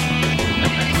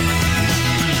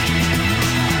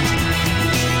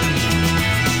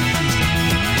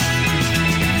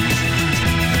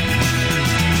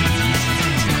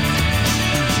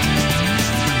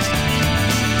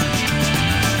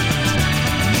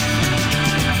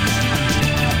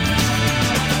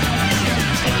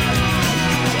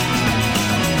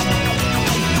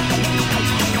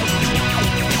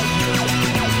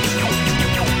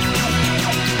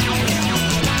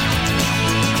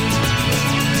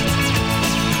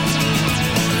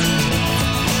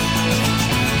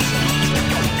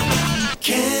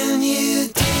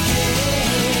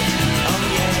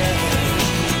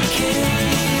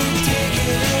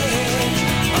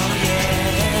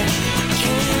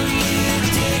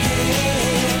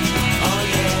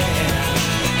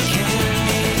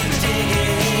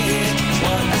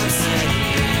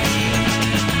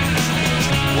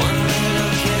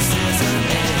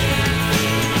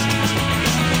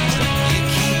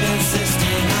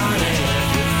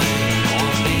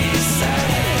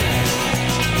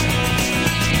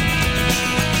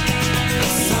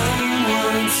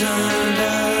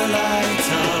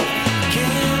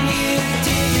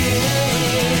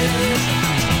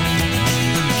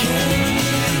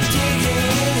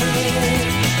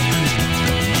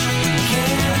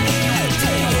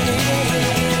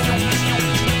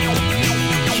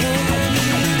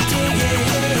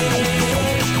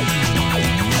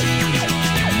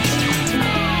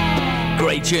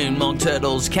 Tune, Mock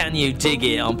Turtles, Can You Dig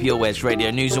It on Pure West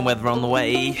Radio. News and weather on the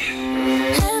way.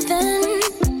 Heaven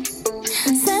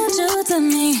sent you to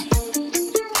me.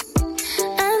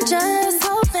 I'm just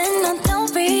hoping I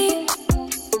don't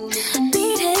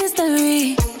repeat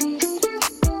history.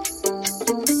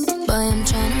 Boy, I'm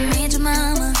trying to meet your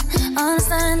mama on a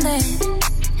Sunday.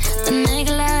 The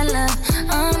nigga I love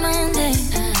on a Monday.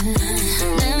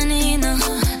 Never need no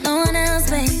one else,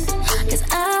 babe. 'Cause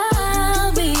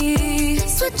I'll be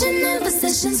switching up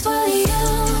positions for you.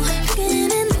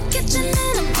 Cooking in the kitchen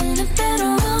and I'm in the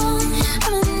bedroom. I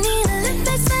don't need a lip,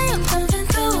 they say I'm coming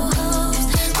through holes.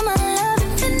 All my love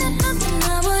infinite, nothing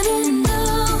I wouldn't do,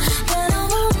 that I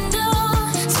won't do.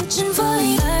 Switching for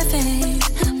you,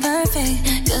 perfect,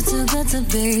 good to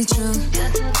be true.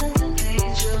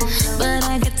 But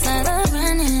I get tired of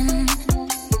running.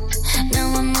 Now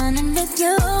I'm running with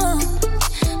you.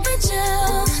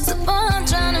 So boy, I'm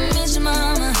trying to meet your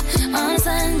mama on a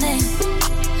Sunday.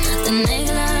 The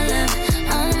nigga I love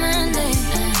on a Monday.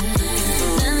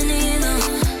 Never need no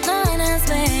one else,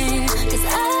 babe. 'Cause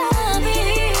I'll be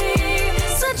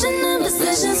switching up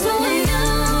positions for you.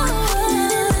 In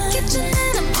the kitchen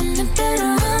and I'm in the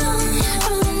bedroom. I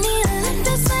don't need a lip,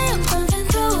 they say I'm coming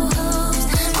through holes.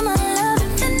 All my love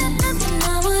infinite, nothing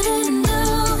I wouldn't do,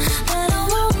 that I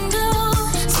won't do.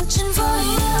 Switching for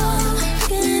you.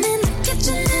 Cooking in the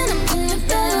kitchen and I'm in the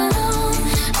bedroom.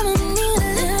 I don't need a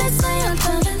lip, they say I'm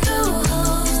coming through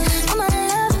holes. All my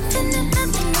love infinite,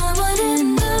 nothing I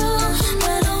wouldn't do,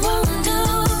 that I won't do.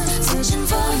 Switching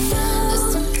for you. There's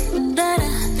something that I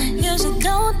usually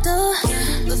don't do,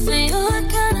 but for you I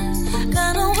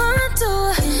kinda want to.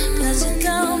 'Cause you're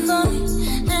down for me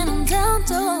and I'm down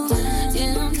to,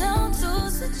 yeah, I'm down to.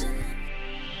 Switching.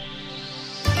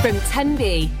 From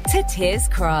Tenby to Tears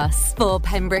Cross for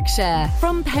Pembrokeshire.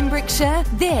 From Pembrokeshire,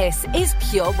 this is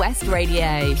Pure West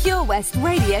Radio. Pure West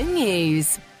Radio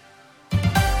News.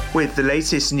 With the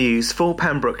latest news for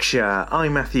Pembrokeshire,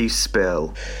 I'm Matthew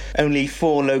Spill. Only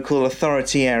 4 local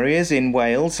authority areas in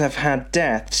Wales have had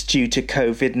deaths due to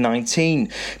COVID-19.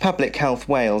 Public Health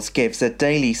Wales gives a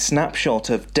daily snapshot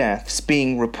of deaths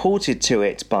being reported to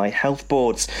it by health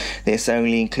boards. This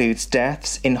only includes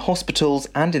deaths in hospitals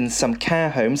and in some care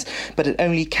homes, but it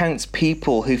only counts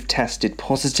people who've tested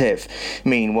positive.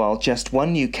 Meanwhile, just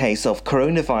 1 new case of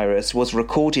coronavirus was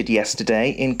recorded yesterday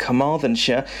in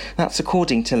Carmarthenshire. That's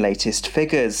according to latest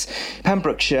figures.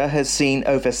 Pembrokeshire has seen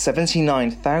over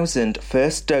 79,000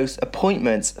 first dose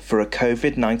appointments for a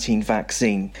COVID-19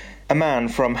 vaccine. A man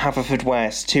from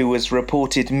Haverfordwest who was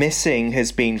reported missing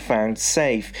has been found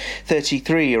safe.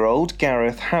 33-year-old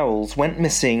Gareth Howells went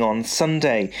missing on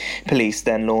Sunday. Police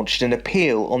then launched an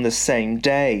appeal on the same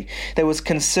day. There was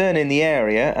concern in the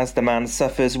area as the man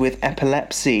suffers with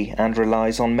epilepsy and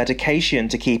relies on medication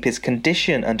to keep his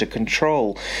condition under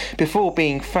control. Before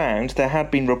being found, there had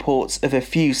been reports of a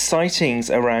few sightings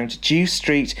around Dew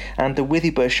Street and the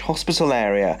Withybush Hospital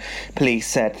area. Police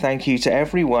said thank you to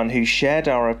everyone who shared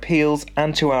our appeal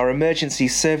and to our emergency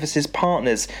services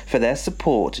partners for their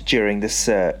support during the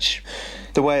search.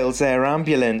 The Wales Air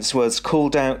Ambulance was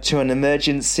called out to an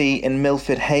emergency in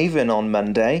Milford Haven on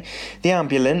Monday. The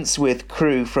ambulance, with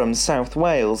crew from South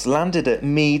Wales, landed at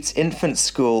Meads Infant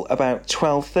School about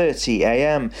 12:30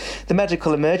 a.m. The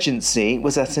medical emergency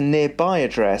was at a nearby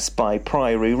address by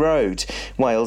Priory Road. Wales